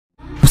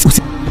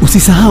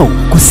Usisahau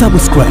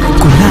kusubscribe,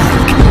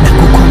 kulike na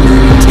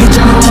kucomment.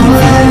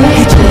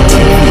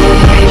 HBTV.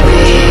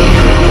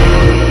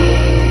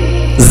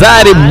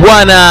 Zari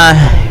bwana,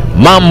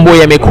 mambo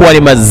yamekuwa ni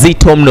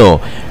mazito mno.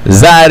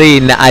 Zari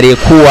na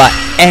aliyekuwa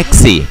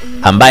ex,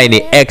 ambaye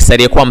ni ex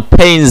aliyekuwa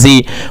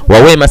mpenzi wa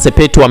Wema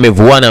Sepetu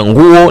wamevuana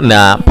nguo,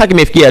 na mpaka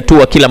imefikia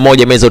hatua kila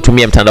mmoja ameweza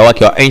kutumia mtandao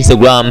wake wa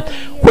Instagram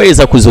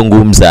kuweza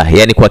kuzungumza.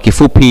 Yani kwa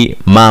kifupi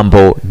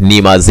mambo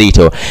ni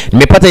mazito.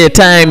 Nimepata ya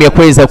time ya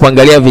kuweza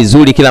kuangalia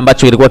vizuri kila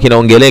ambacho kilikuwa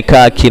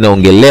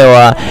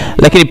kinaongelewa,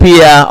 lakini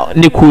pia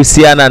ni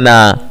kuhusiana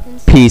na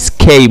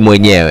PSK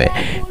mwenyewe.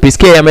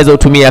 PSK ameweza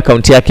kutumia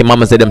akaunti yake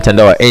mama zaidi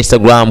mtandao wa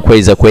Instagram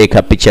kuweza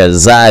kuweka picha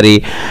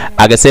Zari,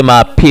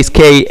 akasema PSK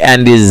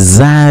and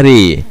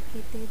Zari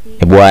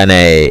bwana,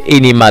 hii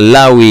ni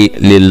Malawi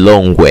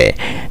Lilongwe,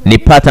 ni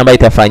pata ambayo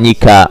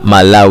itafanyika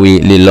Malawi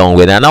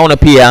Lilongwe, na naona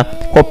pia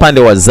kwa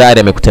upande wa Zari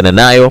amekutana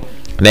nayo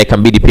na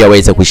ikambidi pia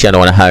waweza kushana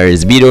wana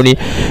Harris Bidoni,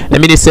 na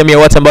mimi ni sehemu ya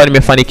watu ambao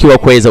nimefanikiwa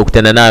kuweza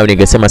kukutana nayo,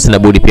 ningesema sina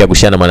budi pia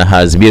kushana wana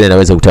Harris Bidoni na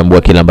waweza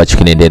kutambua kile ambacho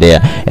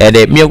kinaendelea.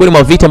 Miongoni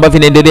mwa vitu ambavyo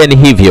vinaendelea ni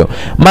hivyo,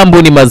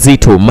 mambo ni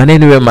mazito,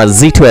 maneno ya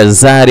mazito ya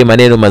Zari,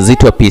 maneno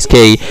mazito ya PSK,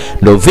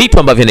 ndio vitu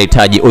ambavyo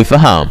nahitaji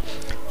uifahamu.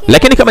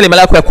 Lakini kama ni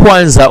mara yako ya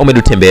kwanza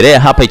umetutembelea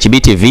hapa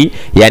HBTV,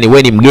 yani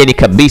wewe ni mgeni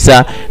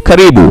kabisa,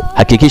 karibu.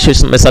 Hakikisha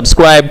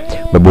umesubscribe,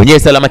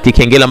 umebonyeza alama ya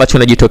kengele ambacho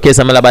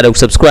unajitokeza mara baada ya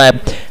kusubscribe,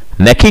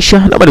 na kisha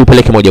naomba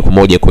nikupeleke moja kwa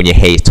moja kwenye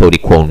hey story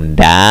kwa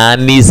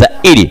undani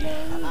zaidi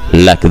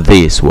like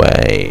this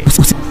way.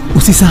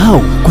 Usisahau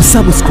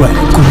kusubscribe,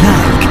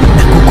 kulike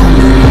na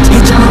kucomment.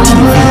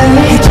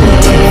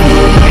 HBTV.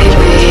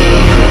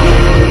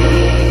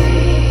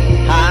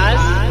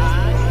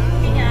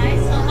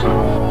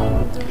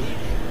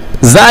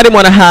 Zari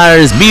mwana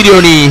Harris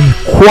Bidoni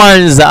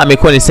kwanza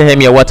amekuwa ni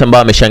sehemu ya watu ambao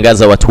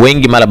wameshangaza watu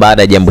wengi mara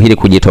baada ya jambo hili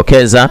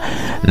kujitokeza,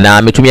 na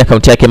ametumia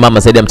akaunti yake mama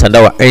zaidi ya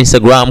mtandao wa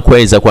Instagram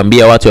kuweza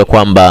kuambia watu ya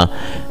kwamba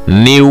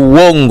ni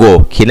uongo,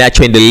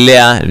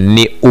 kinachoendelea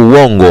ni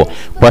uongo,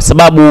 kwa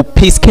sababu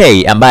PSK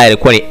ambaye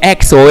alikuwa ni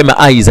ex wa Wema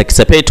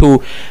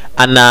Sepetu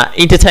ana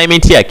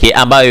entertainment yake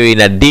ambayo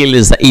ina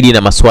deal zaidi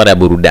na masuala ya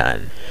burudani.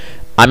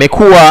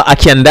 Amekuwa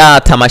akiandaa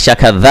tamasha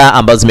kadhaa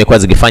ambazo zimekuwa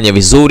zikifanya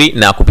vizuri,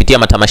 na kupitia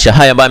matamasha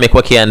haya ambayo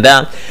amekuwa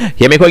akiandaa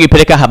yamekuwa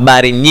yakipeleka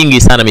habari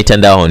nyingi sana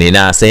mitandaoni,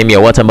 na sehemu ya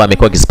watu ambao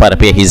amekuwa akisipata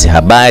pia hizi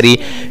habari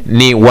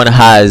ni wana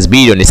Harris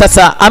Bidoni.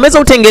 Sasa ameweza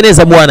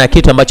kutengeneza bwana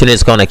kitu ambacho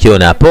unaweza kuona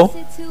kiona hapo,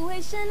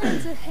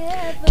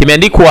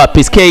 kimeandikwa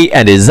PSK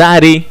and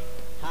Zari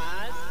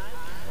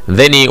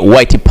then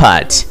white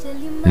part,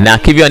 na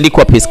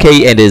kivyoandikwa PSK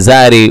and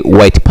Zari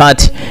white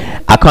part,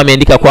 akawa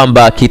ameandika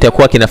kwamba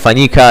kitakuwa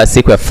kinafanyika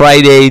siku ya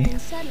Friday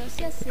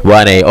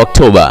bwana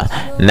Oktoba,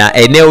 na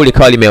eneo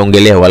likawa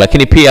limeongelewa,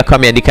 lakini pia akawa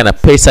ameandika na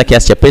pesa,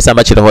 kiasi cha pesa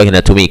ambacho kitakuwa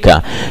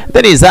kinatumika.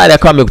 Then Zari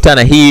akawa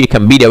amekutana hii,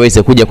 ikambidi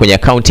aweze kuja kwenye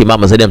akaunti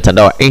mama zaidi ya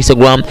mtandao wa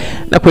Instagram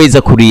na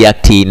kuweza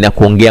kureact na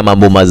kuongea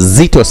mambo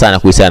mazito sana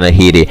kuhusiana na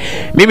hili.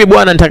 Mimi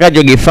bwana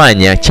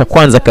nitakachokifanya cha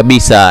kwanza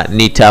kabisa,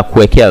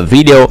 nitakuwekea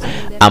video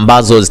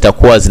ambazo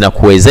zitakuwa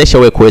zinakuwezesha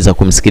wewe kuweza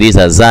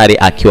kumsikiliza Zari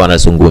akiwa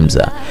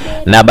anazungumza,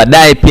 na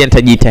baadaye pia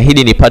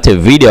nitajitahidi nipate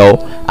video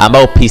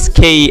ambao PSK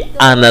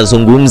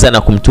anazungumza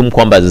na kumtumu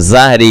kwamba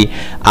Zari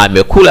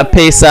amekula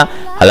pesa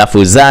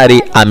halafu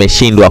Zari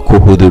ameshindwa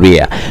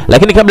kuhudhuria.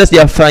 Lakini kabla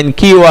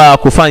sijafanikiwa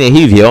kufanya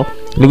hivyo,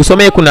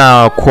 nikusomee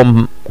kuna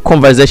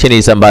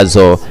conversations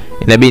ambazo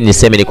inabidi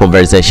niseme ni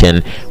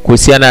conversation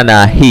kuhusiana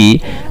na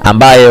hii,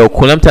 ambayo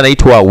kuna mtu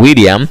anaitwa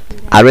William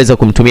aliweza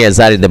kumtumia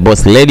Zari the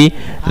boss lady,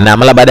 na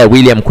mara baada ya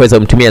William kuweza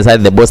kumtumia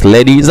Zari the boss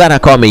lady, Zari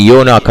akawa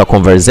ameiona,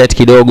 akaconversate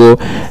kidogo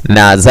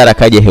na Zari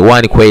akaja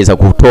hewani kuweza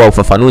kutoa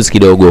ufafanuzi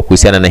kidogo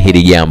kuhusiana na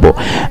hili jambo.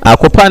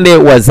 Kwa upande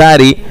wa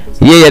Zari,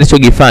 yeye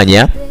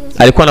alichokifanya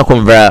alikuwa na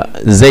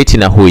conversate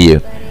na huyu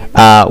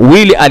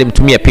Willy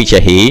alimtumia picha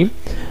hii,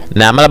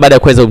 na mara baada ya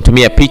kuweza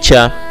kumtumia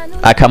picha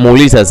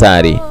akamuuliza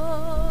Zari,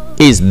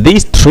 is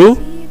this true?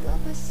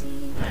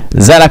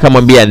 Zari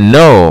akamwambia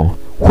no.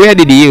 Where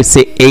did you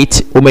see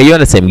it?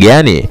 Umeiona sehemu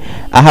gani?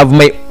 I have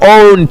my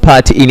own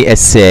part in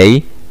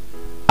essay.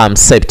 I'm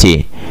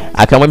safety.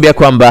 Akamwambia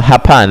kwamba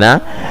hapana,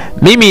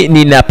 mimi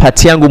nina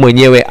part yangu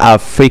mwenyewe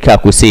Afrika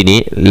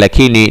Kusini,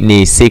 lakini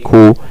ni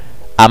siku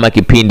ama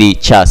kipindi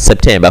cha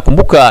September.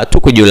 Kumbuka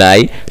tuko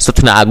Julai, so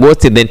tuna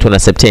Agosti then tuna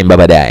September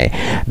baadaye.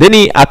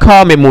 Then akawa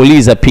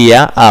amemuuliza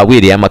pia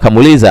William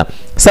akamuuliza,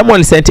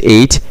 someone sent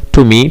it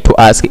to me to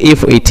ask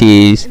if it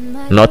is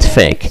not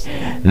fake.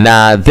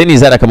 Na then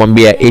Zari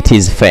akamwambia it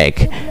is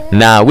fake,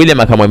 na William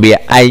akamwambia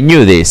I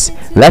knew this,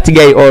 that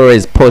guy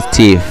always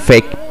post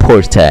fake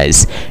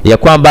posters, ya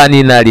kwamba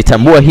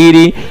ninalitambua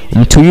hili,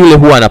 mtu yule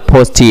huwa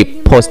anaposti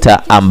poster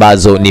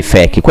ambazo ni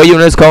fake. Kwa hiyo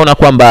unaweza kaona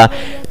kwamba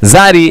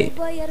Zari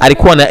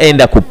alikuwa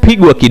anaenda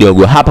kupigwa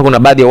kidogo hapa. Kuna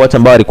baadhi ya watu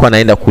ambao walikuwa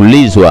wanaenda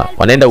kulizwa,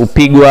 wanaenda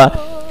kupigwa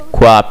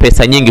kwa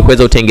pesa nyingi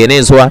kuweza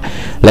kutengenezwa,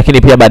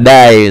 lakini pia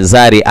baadaye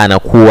Zari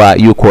anakuwa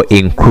yuko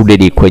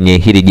included kwenye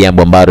hili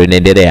jambo ambalo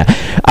linaendelea.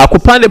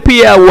 Kupande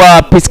pia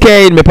wa PSK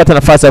nimepata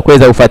nafasi ya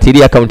kuweza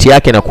kufuatilia akaunti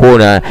yake na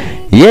kuona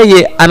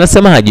yeye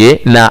anasemaje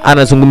na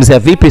anazungumzia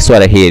vipi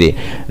swala hili.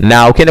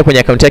 Na ukienda kwenye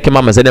akaunti yake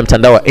Mama Zari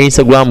mtandao wa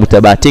Instagram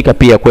utabahatika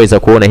pia kuweza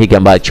kuona hiki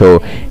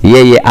ambacho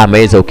yeye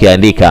ameweza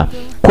ukiandika.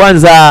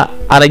 Kwanza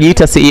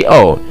anajiita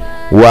CEO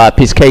wa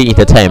PSK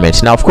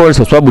Entertainment, na of course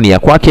kwa sababu ni ya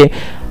kwake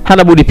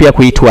hana budi pia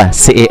kuitwa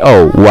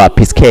CEO wa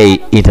PSK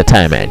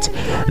Entertainment.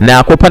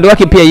 Na kwa upande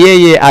wake pia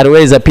yeye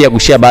aliweza pia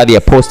kushare baadhi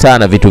ya posta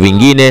na vitu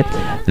vingine,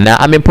 na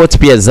amepost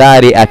pia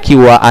Zari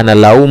akiwa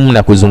analaumu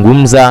na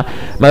kuzungumza.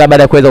 Mara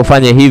baada ya kuweza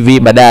kufanya hivi,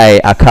 baadaye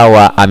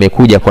akawa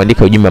amekuja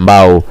kuandika ujumbe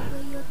ambao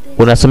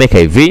unasomeka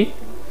hivi: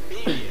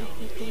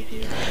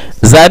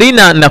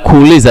 Zarina, na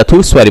kuuliza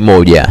tu swali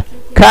moja,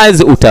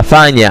 kazi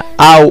utafanya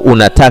au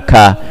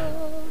unataka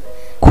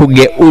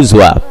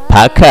kugeuzwa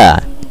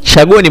paka?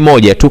 Chaguo ni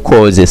moja tu,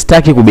 cause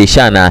sitaki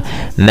kubishana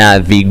na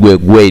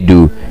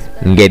vigwegwedu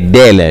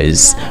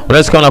ngedeles.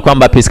 Unaweza kuona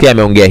kwamba PSK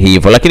ameongea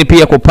hivyo, lakini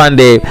pia kwa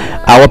upande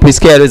wa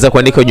PSK aliweza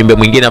kuandika ujumbe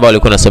mwingine ambao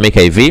ulikuwa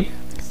unasomeka hivi: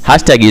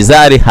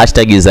 #Zari,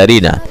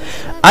 #Zarina.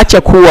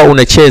 Acha kuwa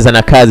unacheza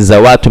na kazi za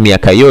watu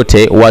miaka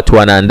yote, watu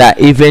wanaandaa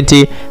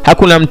event,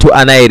 hakuna mtu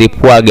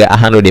anayeripwaga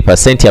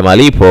 100% ya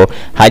malipo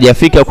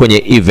hajafika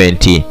event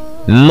event.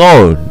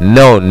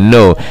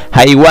 No,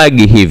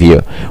 haiwagi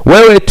hivyo.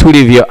 Wewe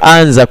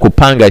tulivyoanza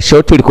kupanga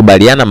show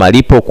tulikubaliana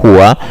malipo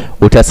kuwa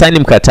utasaini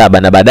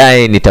mkataba na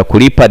baadaye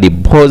nitakulipa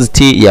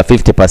deposit ya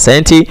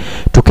 50%,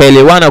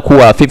 tukaelewana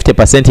kuwa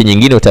 50%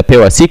 nyingine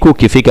utapewa siku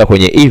ukifika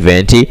kwenye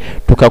event,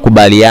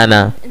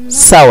 tukakubaliana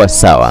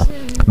sawa.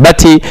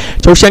 Bati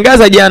cha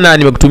ushangaza, jana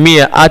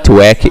nimekutumia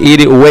artwork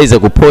ili uweze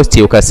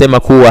kuposti, ukasema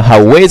kuwa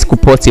hauwezi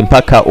kuposti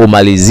mpaka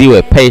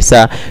umaliziwe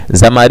pesa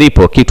za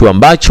malipo, kitu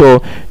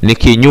ambacho ni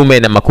kinyume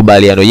na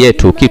makubaliano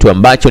yetu, kitu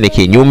ambacho ni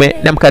kinyume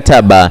na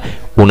mkataba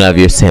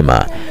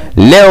unavyosema.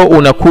 Leo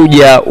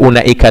unakuja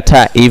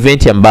unaikataa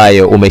event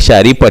ambayo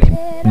umeshalipwa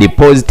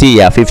deposit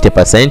ya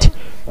 50%.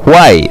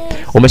 Why?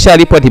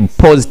 Umeshalipwa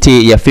deposit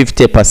ya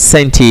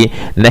 50%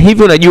 na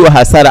hivi unajua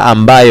hasara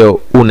ambayo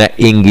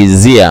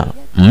unaingizia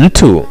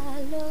mtu.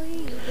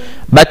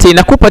 But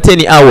nakupa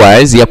 10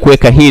 hours ya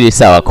kuweka hili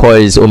sawa,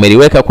 cause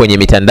umeliweka kwenye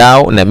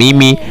mitandao na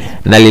mimi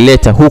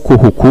nalileta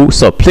huku,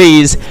 so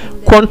please.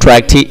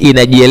 Contract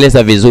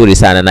inajieleza vizuri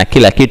sana na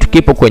kila kitu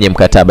kipo kwenye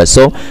mkataba,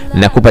 so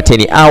nakupa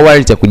 10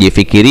 hours ya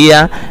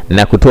kujifikiria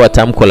na kutoa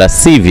tamko la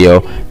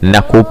sivyo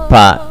na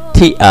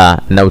kupatia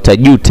na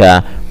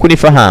utajuta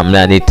kunifahamu,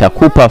 na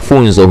nitakupa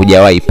funzo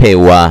hujawahi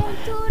pewa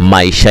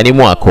maishani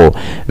mwako.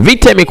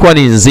 Vita imekuwa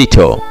ni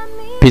nzito.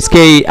 PSK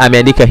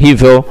ameandika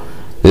hivyo,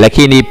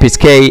 lakini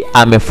PSK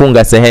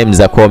amefunga sehemu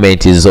za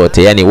comment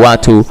zote, yani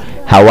watu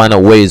hawana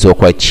uwezo wa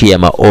kuachia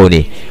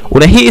maoni.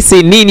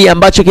 Unahisi nini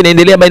ambacho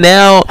kinaendelea baina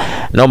yao?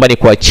 Naomba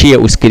nikuachie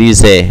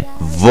usikilize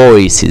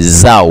voice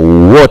zao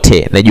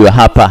wote, najua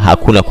hapa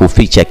hakuna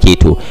kuficha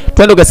kitu.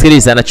 Twende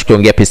kusikiliza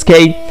anachokiongea PSK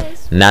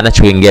na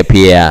anachokiongea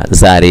pia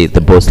Zari the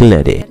Boss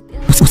Lady.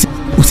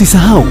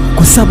 Usisahau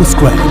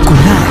kusubscribe,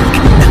 kulike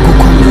na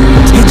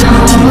kucomment.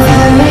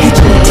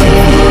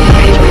 HBTV.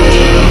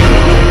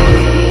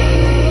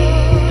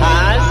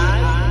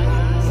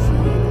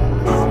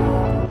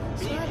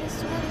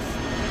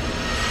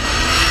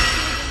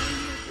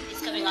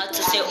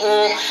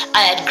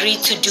 I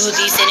agreed to do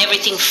this and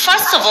everything.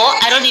 First of all,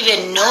 I don't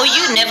even know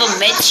you, never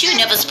met you,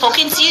 never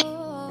spoken to you,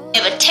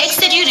 never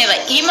texted you, never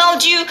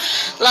emailed you.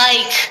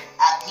 Like,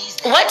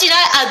 what did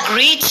I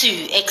agree to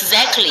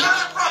exactly?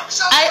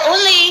 I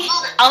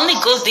only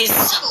got this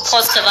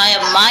post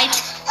via my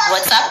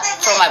WhatsApp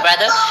from my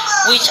brother,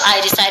 which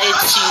I decided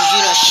to,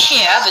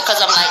 share because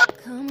I'm like,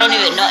 I don't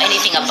even know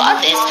anything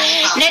about this.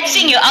 Next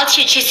thing, you're out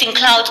here chasing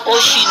clout. All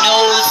she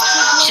knows,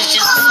 she's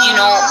just,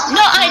 no,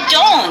 I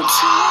don't.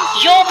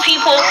 Your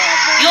people,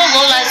 your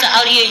lowlights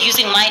are out here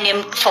using my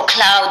name for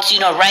clout,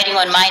 writing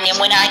on my name.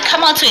 When I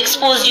come out to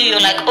expose you,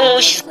 you're like, oh,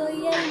 she's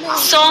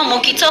so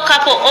mukitoka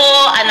hapo,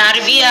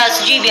 anaharibia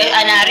sijui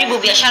anaharibu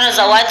biashara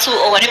za watu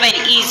or whatever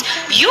it is.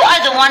 You are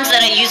the ones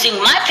that are using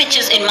my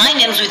pictures and my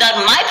names without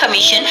my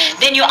permission.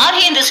 Then you're out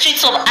here in the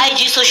streets of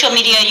IG social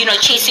media,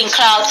 chasing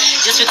clout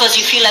just because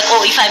you feel like,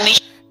 oh, if I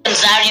mention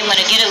Zari, I'm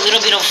gonna get a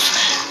little bit of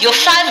your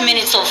 5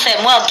 minutes of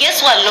fame. Well,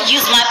 guess what?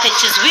 Use my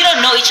pictures. We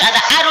don't know each other.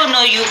 I don't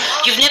know you.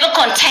 You've never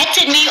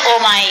contacted me or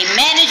my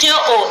manager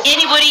or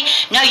anybody.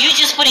 Now you're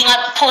just putting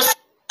up posts,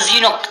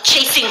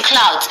 chasing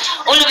clouds.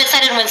 All of a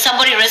sudden when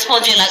somebody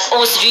responds, you're like,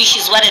 oh,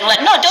 she's what and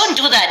what. No, don't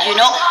do that,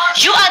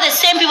 You are the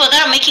same people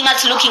that are making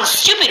us looking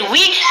stupid.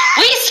 We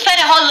spend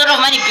a whole lot of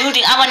money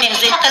building our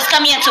names. Then us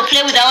come here to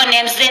play with our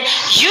names. Then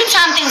you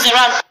turn things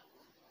around.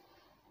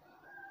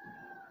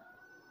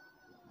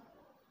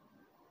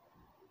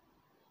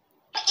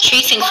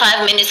 chasing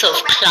 5 minutes of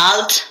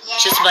clout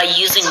just by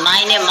using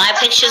my name, my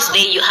pictures.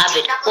 There you have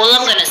it. All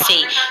I'm gonna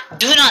say,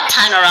 do not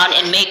turn around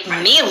and make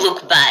me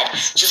look bad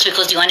just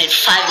because you wanted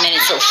 5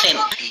 minutes of fame.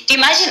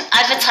 Imagine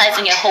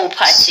advertising a whole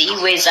party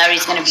where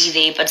Zari is gonna be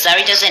there, but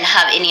Zari doesn't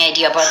have any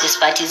idea about this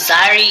party.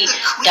 Zari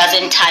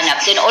doesn't turn up.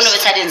 Then all of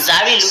a sudden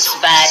Zari looks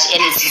bad and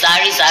it's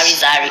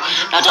Zari.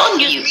 Not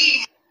only you.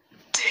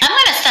 I'm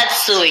gonna start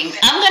suing.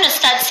 I'm gonna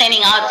start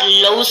sending out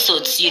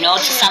lawsuits,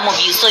 to some of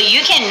you, so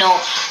you can know.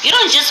 You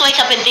don't just wake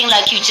up and think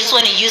like you just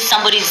want to use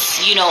somebody's,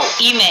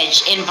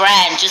 image and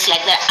brand just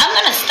like that. I'm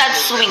gonna start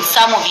suing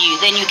some of you,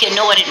 then you can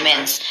know what it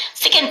means.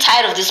 Sick and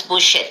tired of this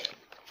bullshit.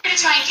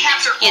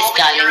 Yes,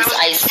 darlings,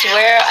 I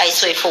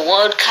swear for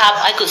World Cup.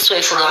 I could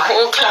swear for the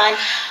whole clan.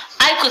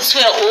 I could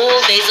swear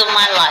all days of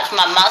my life.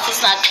 My mouth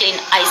is not clean.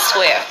 I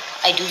swear.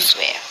 I do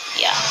swear.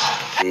 Yeah.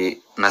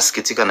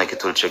 Nasikitika na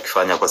kitu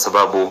ulichokifanya kwa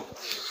sababu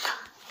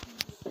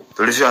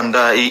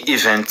tulivyoandaa hii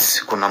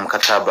event kuna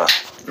mkataba,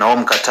 na huo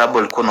mkataba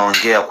ulikuwa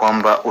unaongea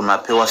kwamba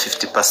unapewa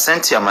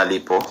 50% ya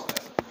malipo,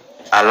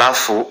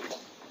 alafu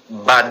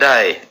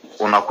baadaye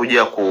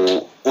unakuja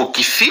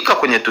ukifika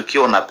kwenye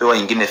tukio unapewa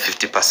ingine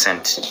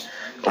 50%.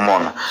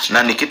 Umeona?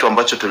 Na ni kitu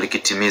ambacho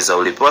tulikitimiza.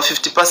 Ulipewa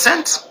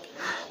 50%,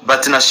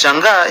 but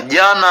nashangaa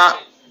jana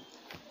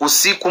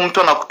usiku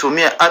mtu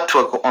anakutumia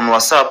artwork on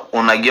WhatsApp,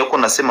 unageuka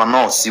unasema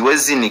no,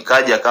 siwezi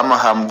nikaja kama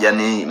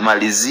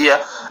hamjanimalizia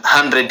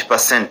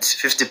 100%,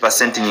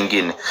 50%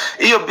 nyingine.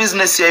 Hiyo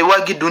business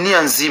haiwagi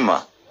dunia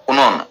nzima.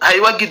 Unaona?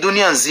 Haiwagi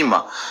dunia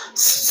nzima.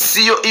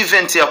 Sio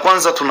event ya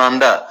kwanza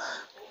tunaandaa.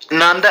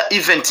 Naandaa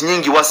event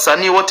nyingi,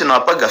 wasanii wote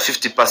nawapaga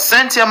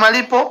 50% ya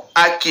malipo.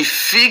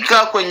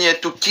 Akifika kwenye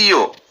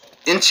tukio,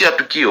 nchi ya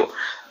tukio,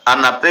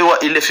 anapewa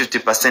ile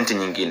 50%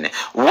 nyingine.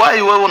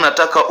 Why wewe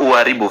unataka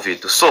uharibu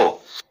vitu? So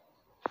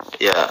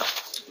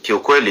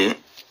kiukweli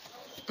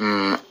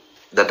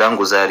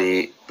dadangu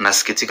Zari,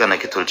 nasikitika na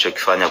kitu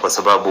ulichokifanya kwa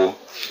sababu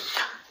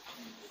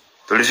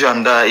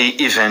tulivyoandaa hii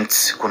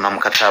event kuna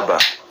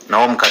mkataba, na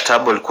huo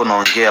mkataba ulikuwa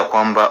unaongea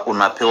kwamba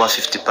unapewa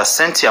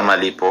 50% ya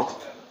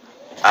malipo,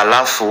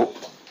 alafu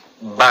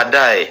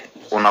baadaye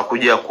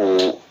unakuja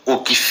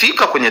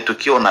ukifika kwenye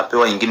tukio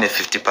unapewa ingine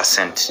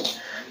 50%.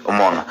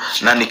 Umeona?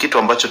 Na ni kitu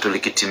ambacho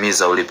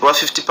tulikitimiza. Ulipewa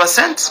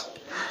 50%,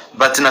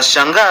 but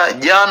nashangaa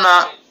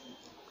jana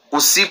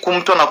usiku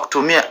mtu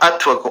anakutumia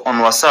artwork on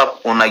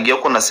WhatsApp,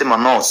 unageuka unasema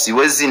no,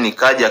 siwezi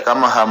nikaja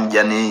kama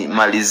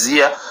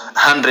hamjanimalizia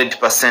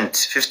 100%,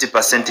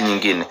 50%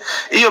 nyingine.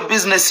 Hiyo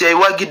business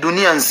haiwagi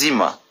dunia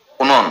nzima.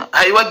 Unaona?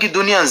 Haiwagi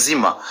dunia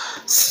nzima.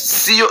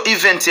 Sio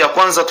event ya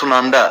kwanza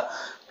tunaandaa.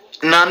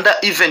 Naandaa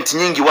event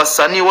nyingi,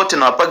 wasanii wote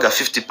nawapaga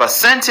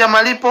 50% ya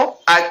malipo.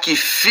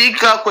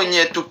 Akifika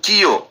kwenye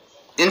tukio,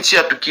 nchi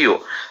ya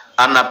tukio,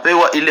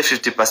 anapewa ile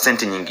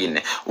 50%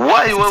 nyingine.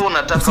 Why wewe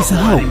unataka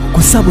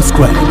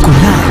kusubscribe,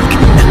 kulike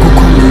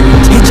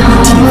na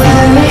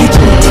kucomment.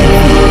 HBTV.